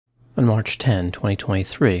On March 10,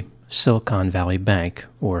 2023, Silicon Valley Bank,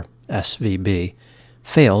 or SVB,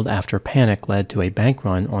 failed after panic led to a bank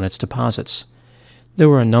run on its deposits. There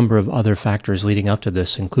were a number of other factors leading up to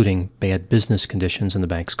this, including bad business conditions in the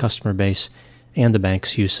bank's customer base and the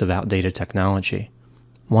bank's use of outdated technology.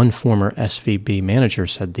 One former SVB manager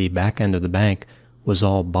said the back end of the bank was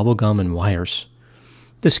all bubblegum and wires.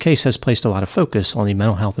 This case has placed a lot of focus on the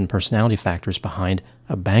mental health and personality factors behind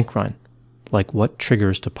a bank run, like what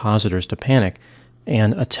triggers depositors to panic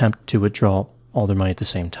and attempt to withdraw all their money at the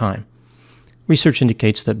same time. Research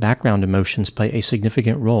indicates that background emotions play a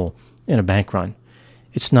significant role in a bank run.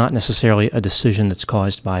 It's not necessarily a decision that's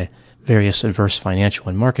caused by various adverse financial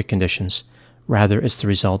and market conditions. Rather, it's the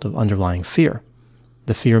result of underlying fear.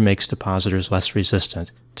 The fear makes depositors less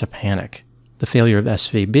resistant to panic. The failure of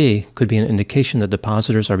SVB could be an indication that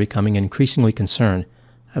depositors are becoming increasingly concerned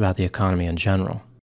about the economy in general.